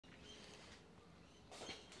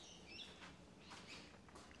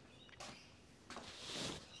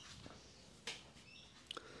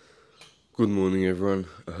Good morning, everyone.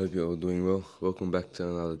 I hope you're all doing well. Welcome back to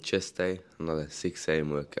another chest day, another 6 a.m.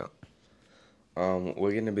 workout.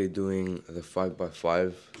 We're gonna be doing the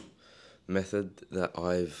 5x5 method that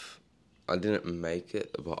I didn't make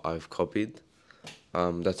it, but I've copied.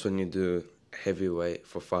 That's when you do heavy weight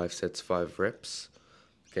for 5 sets, 5 reps.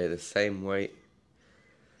 Okay, the same weight,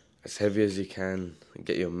 as heavy as you can.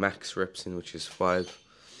 Get your max reps in, which is 5.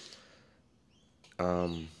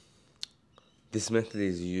 This method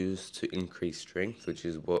is used to increase strength, which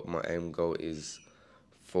is what my aim goal is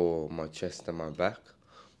for my chest and my back.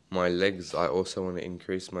 My legs, I also want to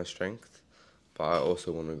increase my strength, but I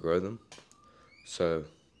also want to grow them. So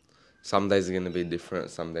some days are going to be different,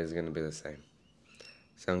 some days are going to be the same.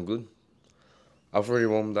 Sound good? I've already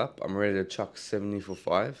warmed up. I'm ready to chuck 70 for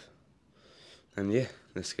 5. And yeah,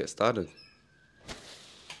 let's get started.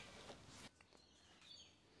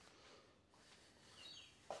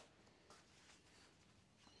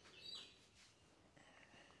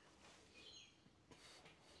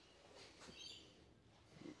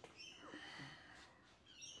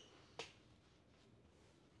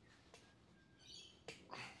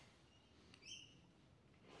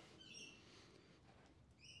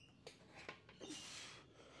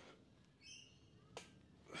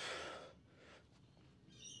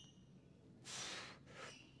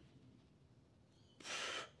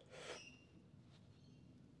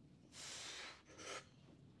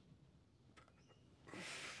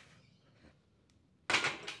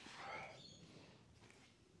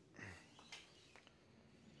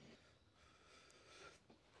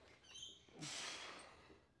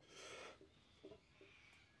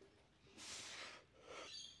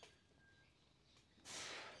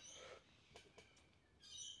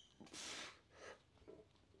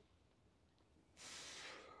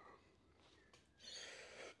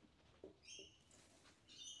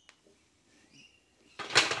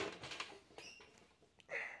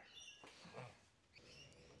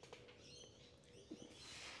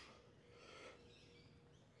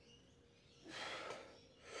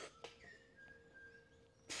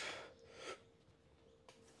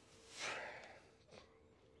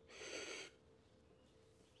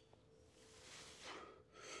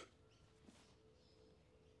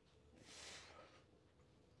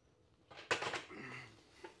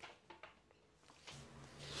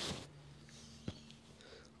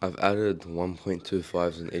 I've added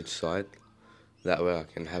 1.25s on each side. That way I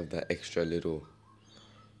can have that extra little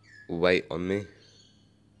weight on me.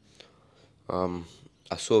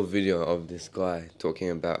 I saw a video of this guy talking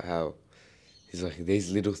about how he's like, these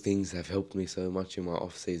little things have helped me so much in my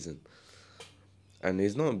off season. And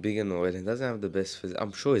he's not big in the weight. He doesn't have the best physique.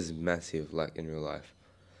 I'm sure he's massive, like in real life,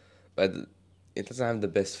 but it doesn't have the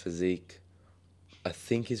best physique. I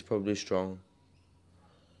think he's probably strong.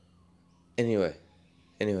 Anyway,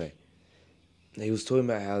 he was talking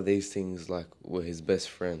about how these things like were his best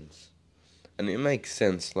friends, and it makes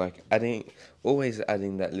sense. Like always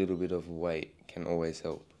adding that little bit of weight can always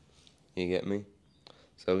help. You get me?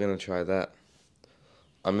 So we're gonna try that.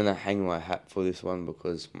 I'm gonna hang my hat for this one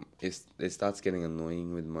because it starts getting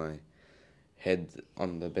annoying with my head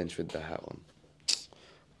on the bench with the hat on.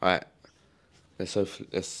 Alright, let's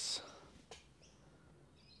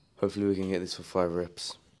hopefully we can get this for 5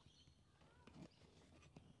 reps.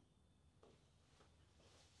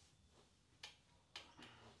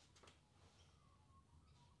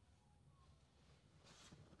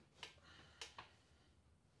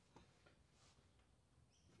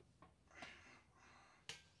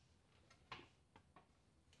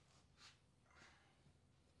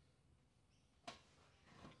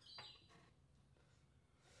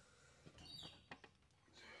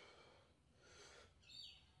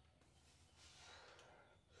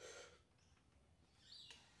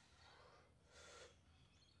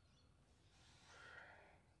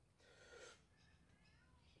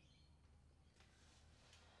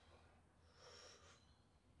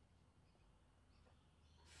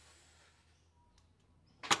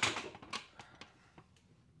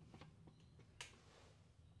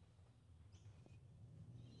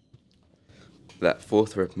 That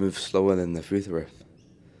 4th rep moves slower than the 5th rep.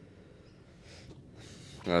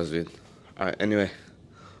 That was good. Alright, anyway,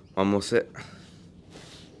 one more set.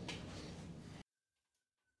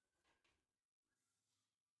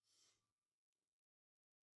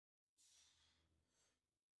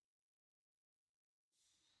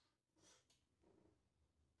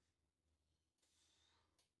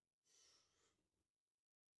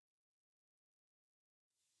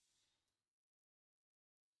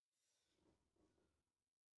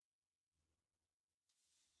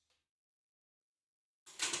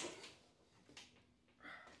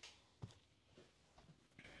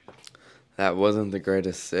 That wasn't the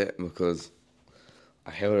greatest set because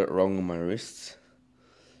I held it wrong on my wrists.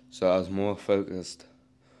 So I was more focused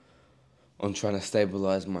on trying to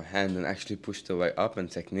stabilize my hand and actually push the weight up and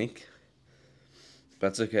technique.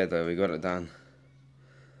 That's okay though, we got it done.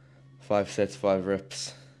 5 sets, 5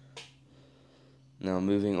 reps. Now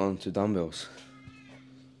moving on to dumbbells.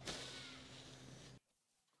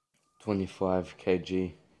 25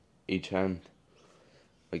 kg each hand.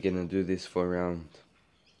 We're gonna do this for around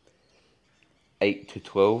 8 to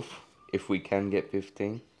 12. If we can get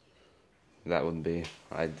 15, that would be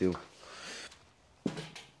ideal.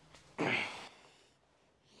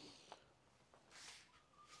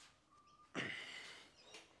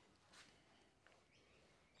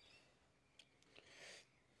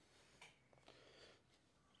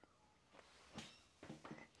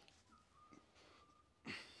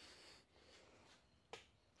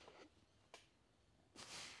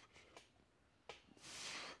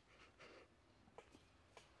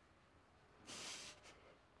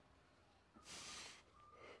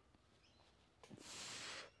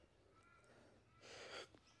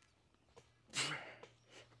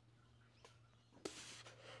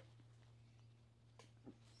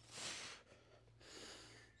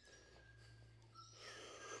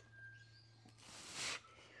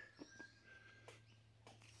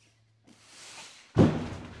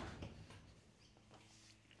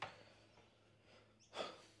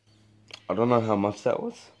 I don't know how much that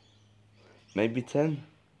was. Maybe 10?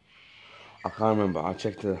 I can't remember. I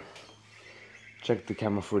checked the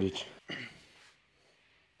camera footage.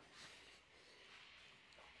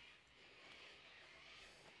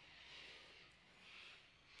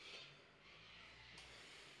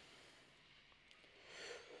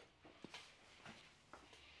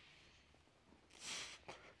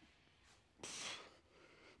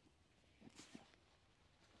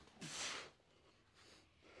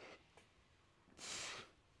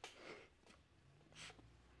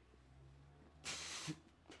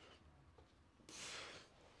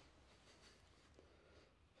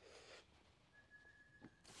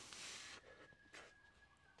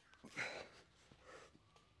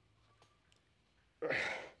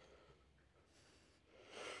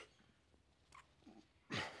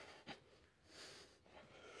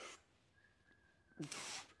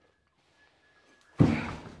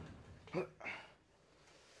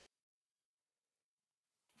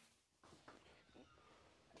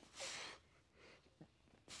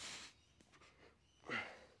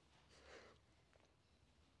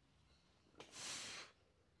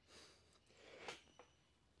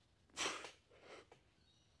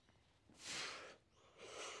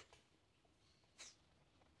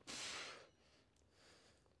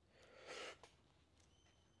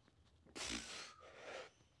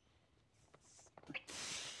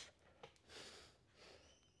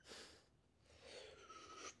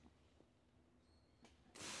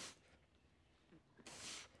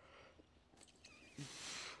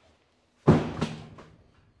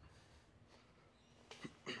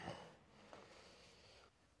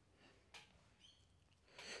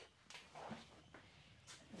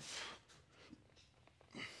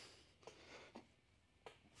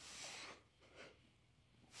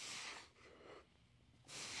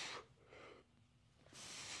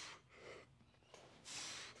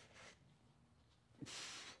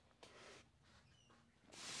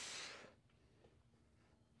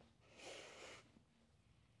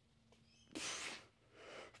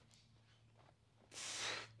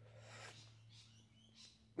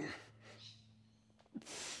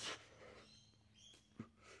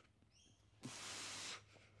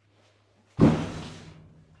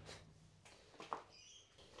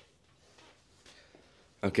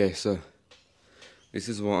 Okay, so this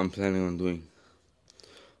is what I'm planning on doing.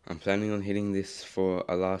 I'm planning on hitting this for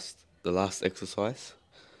the last exercise,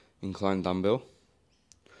 incline dumbbell.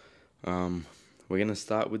 We're gonna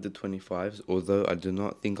start with the 25s, although I do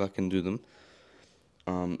not think I can do them.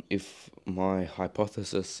 If my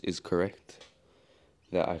hypothesis is correct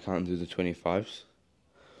that I can't do the 25s,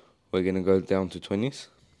 we're gonna go down to 20s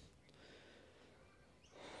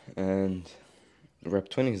and rep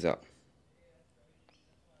 20s out.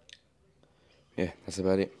 Yeah, that's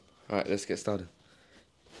about it. Alright, let's get started.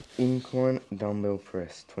 Incline dumbbell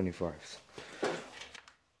press 25s.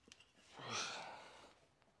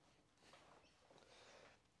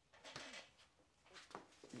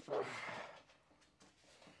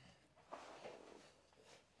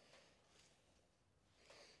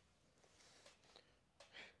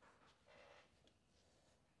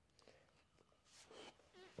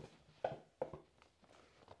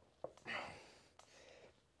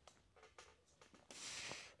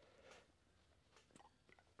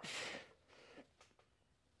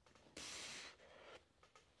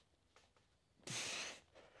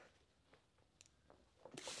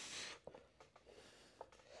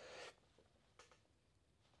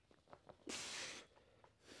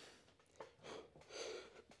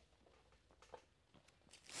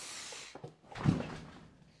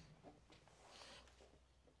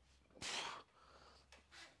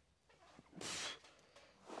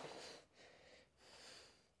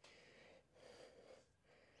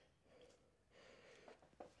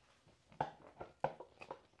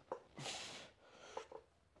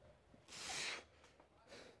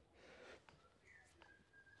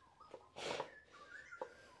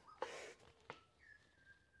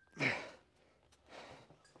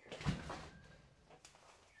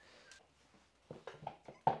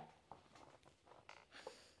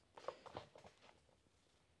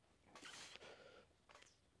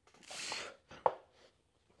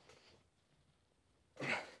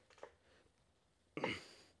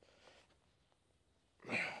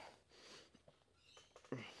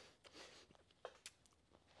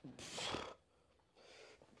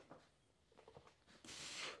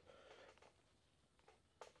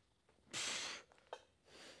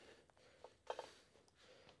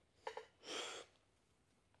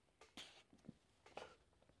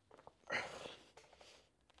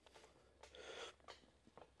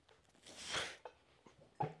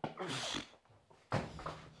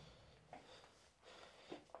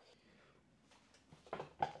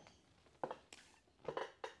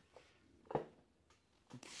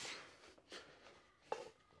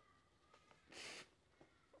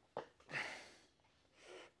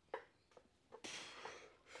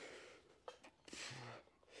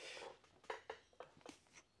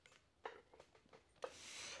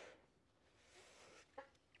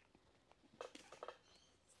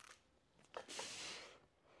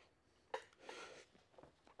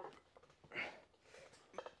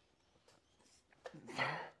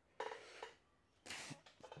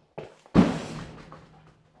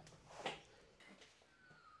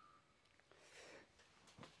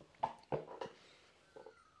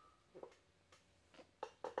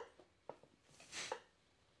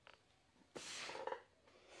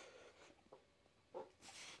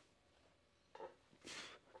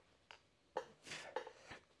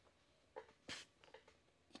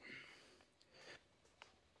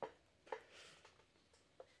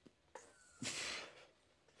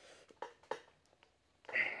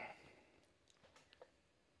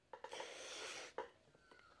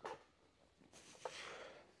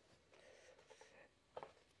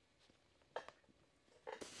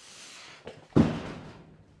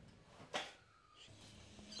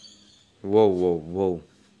 Whoa.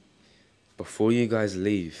 Before you guys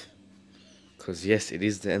leave, because yes, it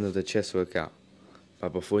is the end of the chest workout,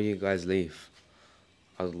 but before you guys leave,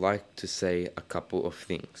 I would like to say a couple of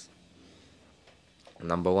things.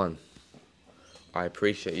 Number one, I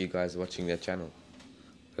appreciate you guys watching the channel.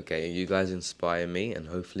 Okay, you guys inspire me, and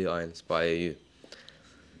hopefully I inspire you.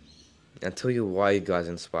 I'll tell you why you guys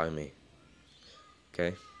inspire me.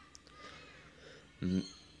 Okay?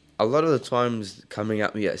 A lot of the times coming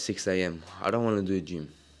at me at 6 a.m, I don't want to do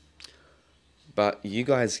gym. But you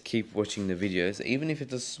guys keep watching the videos, even if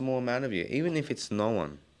it's a small amount of you, even if it's no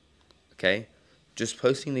one. Okay? Just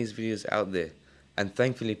posting these videos out there. And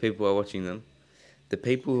thankfully people are watching them. The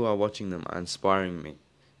people who are watching them are inspiring me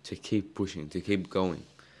to keep pushing, to keep going.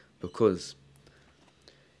 Because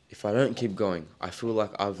if I don't keep going, I feel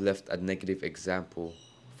like I've left a negative example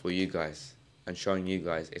for you guys and showing you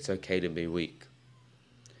guys it's okay to be weak.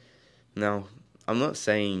 Now, I'm not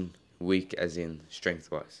saying weak as in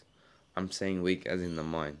strength-wise. I'm saying weak as in the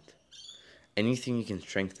mind. Anything you can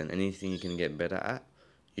strengthen, anything you can get better at,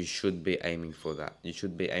 you should be aiming for that. You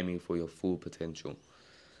should be aiming for your full potential.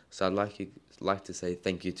 So I'd like to say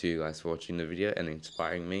thank you to you guys for watching the video and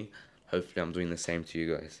inspiring me. Hopefully I'm doing the same to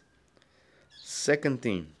you guys. Second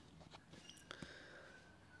thing,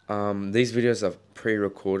 these videos are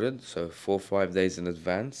pre-recorded, so 4 or 5 days in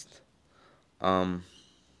advance.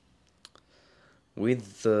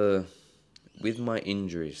 With my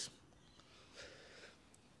injuries,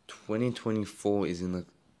 2024 is in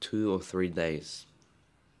 2 or 3 days.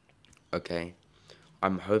 Okay,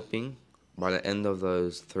 I'm hoping by the end of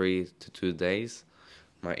those 3 to 2 days,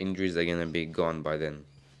 my injuries are gonna be gone by then.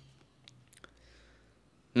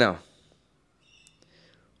 Now,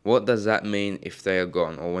 what does that mean if they are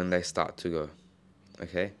gone or when they start to go?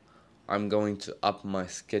 Okay, I'm going to up my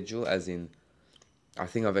schedule, as in, I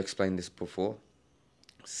think I've explained this before,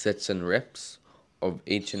 sets and reps of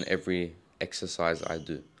each and every exercise I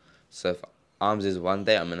do. So if arms is one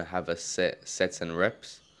day, I'm going to have a sets and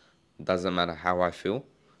reps. Doesn't matter how I feel.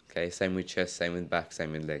 Okay, same with chest, same with back,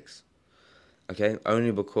 same with legs. Okay,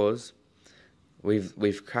 only because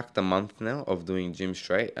we've cracked a month now of doing gym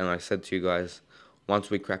straight, and I said to you guys, once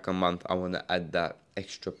we crack a month, I want to add that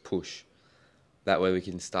extra push. That way we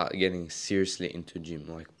can start getting seriously into gym,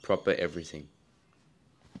 like proper everything.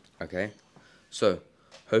 Okay, so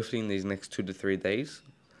hopefully in these next 2 to 3 days,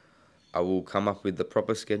 I will come up with the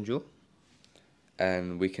proper schedule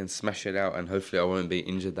and we can smash it out, and hopefully I won't be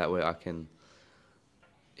injured. That way I can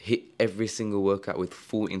hit every single workout with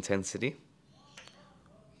full intensity.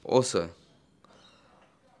 Also,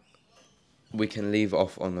 we can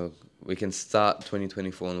we can start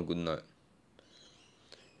 2024 on a good note.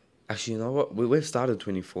 Actually, you know what? We've started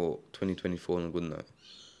 2024 on a good note.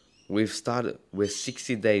 We're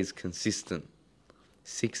 60 days consistent.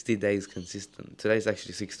 60 days consistent. Today's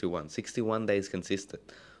actually 61. 61 days consistent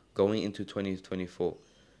going into 2024.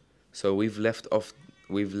 So we've left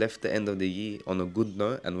the end of the year on a good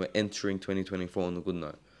note, and we're entering 2024 on a good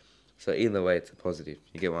note. So either way, it's a positive.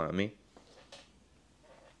 You get what I mean?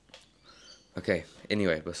 Okay,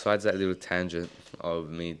 anyway, besides that little tangent of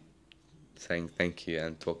me saying thank you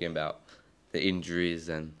and talking about the injuries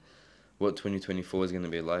and what 2024 is going to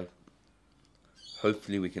be like,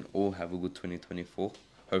 hopefully we can all have a good 2024.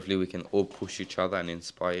 Hopefully we can all push each other and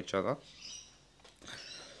inspire each other.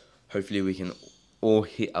 Hopefully we can all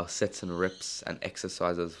hit our sets and reps and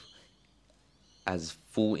exercises as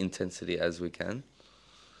full intensity as we can.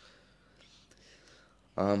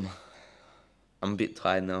 I'm a bit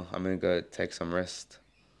tired now. I'm going to go take some rest.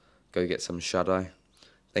 Go get some shut-eye.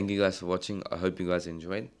 Thank you guys for watching. I hope you guys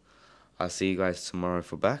enjoyed. I'll see you guys tomorrow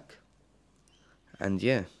for back. And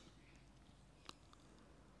yeah,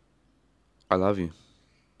 I love you.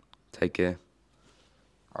 Take care.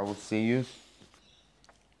 I will see you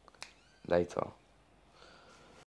later.